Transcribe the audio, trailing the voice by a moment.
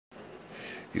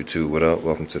YouTube, what up?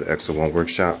 Welcome to the Xo1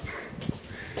 workshop.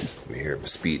 Let me hear me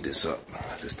speed this up.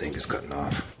 This thing is cutting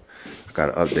off. I got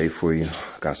an update for you.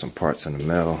 I got some parts in the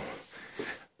mail.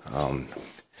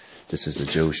 This is the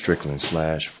Joe Strickland /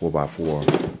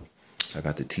 4x4. I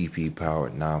got the TP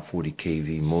powered 940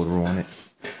 kV motor on it.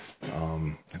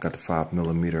 I got the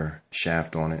 5mm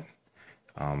shaft on it.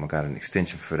 I got an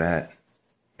extension for that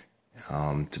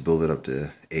to build it up to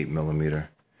 8mm.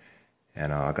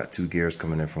 And I got two gears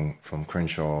coming in from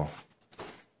Crenshaw.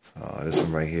 This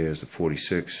one right here is the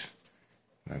 46.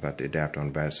 And I got the adapter on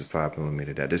the back. It's a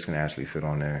 5mm. This can actually fit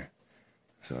on there.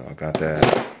 So I got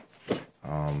that.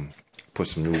 Put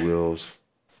some new wheels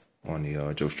on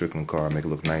the Joe Strickland car, make it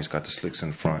look nice. Got the slicks in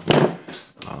the front.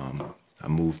 I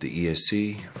moved the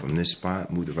ESC from this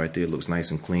spot, moved it right there. It looks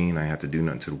nice and clean. I didn't have to do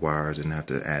nothing to the wires. Didn't have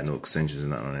to add no extensions or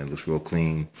nothing on it. It looks real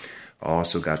clean. I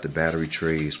also got the battery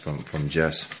trays from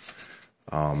Jess.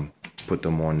 Put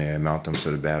them on there, mount them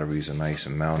so the batteries are nice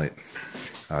and mounted.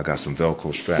 I got some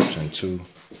Velcro straps in too.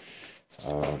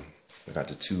 I got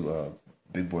the two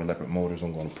big boy leopard motors.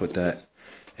 I'm going to put that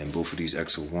in both of these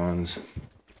Xo1s.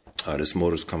 This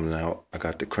motor's coming out. I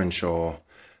got the Crenshaw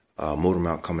motor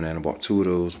mount coming in. I bought two of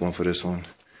those, one for this one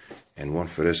and one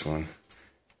for this one.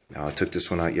 Now I took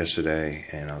this one out yesterday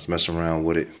and I was messing around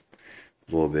with it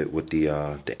a little bit with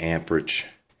the amperage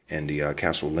and the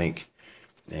Castle Link,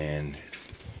 and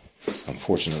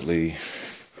unfortunately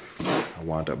I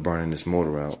wound up burning this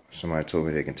motor out. Somebody told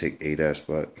me they can take 8S,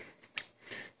 but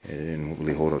it didn't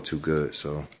really hold up too good.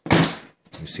 So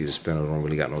you see the spindle don't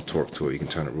really got no torque to it. You can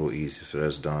turn it real easy, so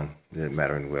that's done. It didn't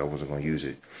matter anyway. I wasn't going to use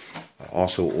it. I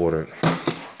also ordered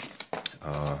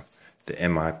the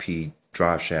MIP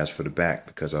drive shafts for the back,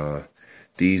 because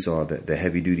these are the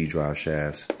heavy duty drive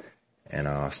shafts, and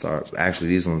actually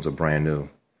these ones are brand new.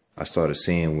 I started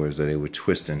seeing where they were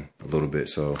twisting a little bit,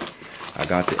 so I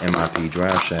got the MIP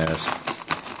drive shafts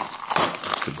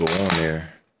to go on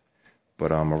there,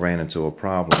 but I ran into a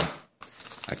problem.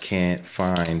 I can't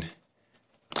find.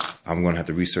 I'm gonna have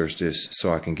to research this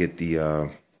so I can get the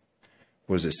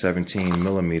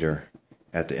 17mm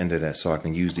at the end of that, so I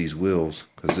can use these wheels,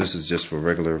 because this is just for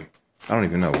regular, I don't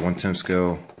even know, 1/10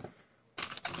 scale,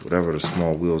 whatever the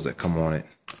small wheels that come on it.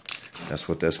 That's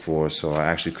what that's for. So I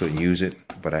actually couldn't use it,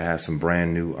 but I had some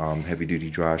brand new heavy duty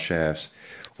drive shafts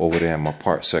over there in my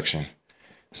part section.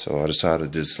 So I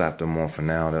decided to just slap them on for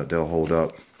now. They'll hold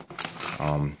up.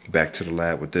 Back to the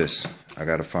lab with this. I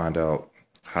got to find out,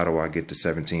 how do I get the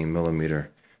 17mm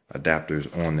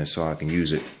adapters on this so I can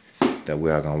use it. That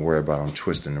way I don't worry about them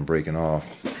twisting and breaking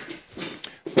off.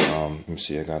 Let me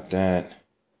see, I got that.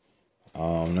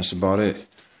 That's about it.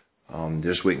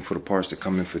 Just waiting for the parts to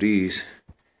come in for these.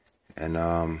 And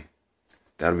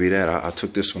that'll be that. I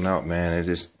took this one out, man.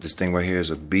 This thing right here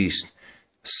is a beast.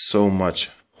 So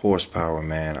much horsepower,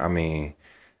 man. I mean,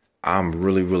 I'm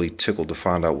really tickled to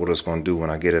find out what it's going to do when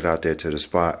I get it out there to the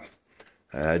spot.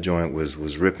 That joint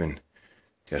was ripping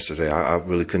yesterday. I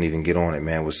really couldn't even get on it,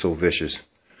 man. It was so vicious.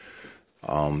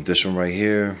 This one right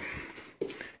here,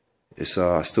 it's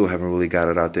I still haven't really got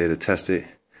it out there to test it,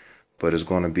 but it's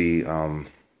going to be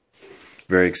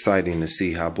very exciting to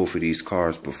see how both of these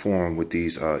cars perform with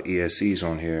these ESCs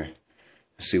on here.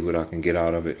 See what I can get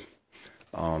out of it.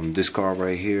 This car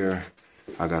right here,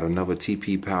 I got another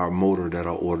TP power motor that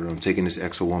I ordered. I'm taking this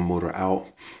Xo1 motor out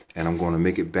and I'm going to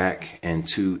make it back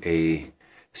into a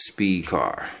speed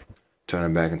car. Turn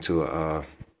it back into a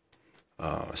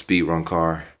speed run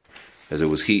car, as it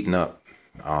was heating up.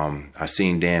 I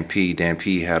seen Dan P. Dan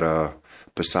P had a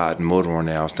Poseidon motor on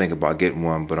there. I was thinking about getting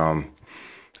one, but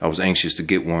I was anxious to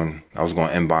get one. I was going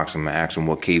to inbox him and ask him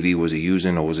what KV was he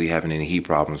using, or was he having any heat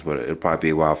problems, but it'll probably be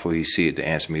a while before he see it to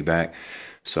answer me back.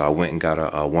 So I went and got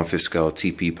a 1/5 scale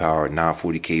TP powered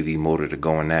 940 kV motor to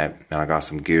go in that, and I got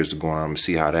some gears to go on. I'm gonna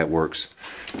see how that works,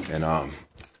 and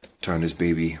turn this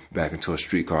baby back into a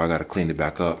street car. I gotta clean it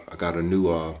back up. I got a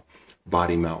new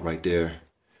body mount right there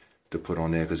to put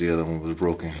on there because the other one was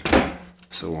broken.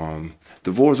 So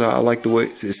the Vorza, I like the way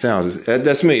it sounds.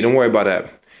 That's me. Don't worry about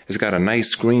that. It's got a nice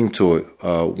scream to it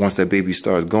once that baby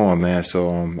starts going, man. So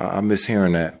I miss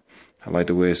hearing that. I like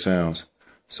the way it sounds.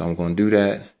 So I'm going to do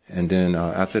that. And then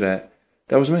after that,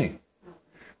 that was me.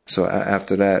 So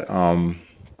after that,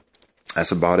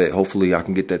 that's about it. Hopefully I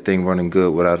can get that thing running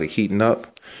good without it heating up.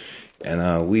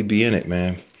 And we be in it,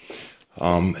 man.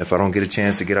 If I don't get a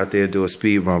chance to get out there and do a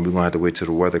speed run, we're going to have to wait till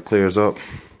the weather clears up.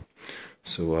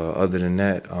 So other than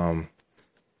that,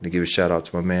 to give a shout out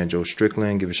to my man Joe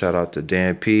Strickland, give a shout out to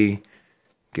Dan P,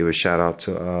 give a shout out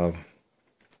to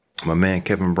my man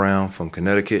Kevin Brown from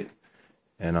Connecticut,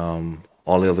 and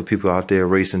all the other people out there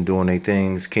racing, doing their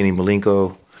things. Kenny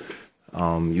Malenko,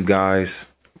 you guys,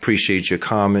 Appreciate your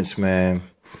comments, man.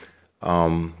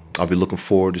 I'll be looking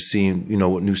forward to seeing, you know,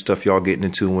 what new stuff y'all getting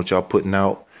into and what y'all putting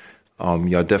out.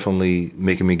 Y'all definitely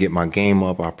making me get my game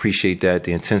up. I appreciate that.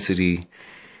 The intensity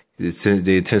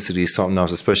is something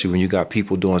else, especially when you got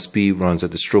people doing speed runs at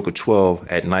the stroke of 12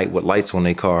 at night with lights on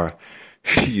their car.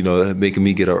 You know, making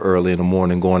me get up early in the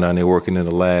morning, going down there working in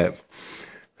the lab.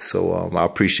 So I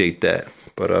appreciate that.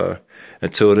 But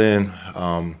until then,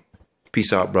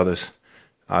 peace out, brothers.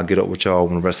 I'll get up with y'all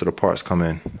when the rest of the parts come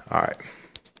in. All right.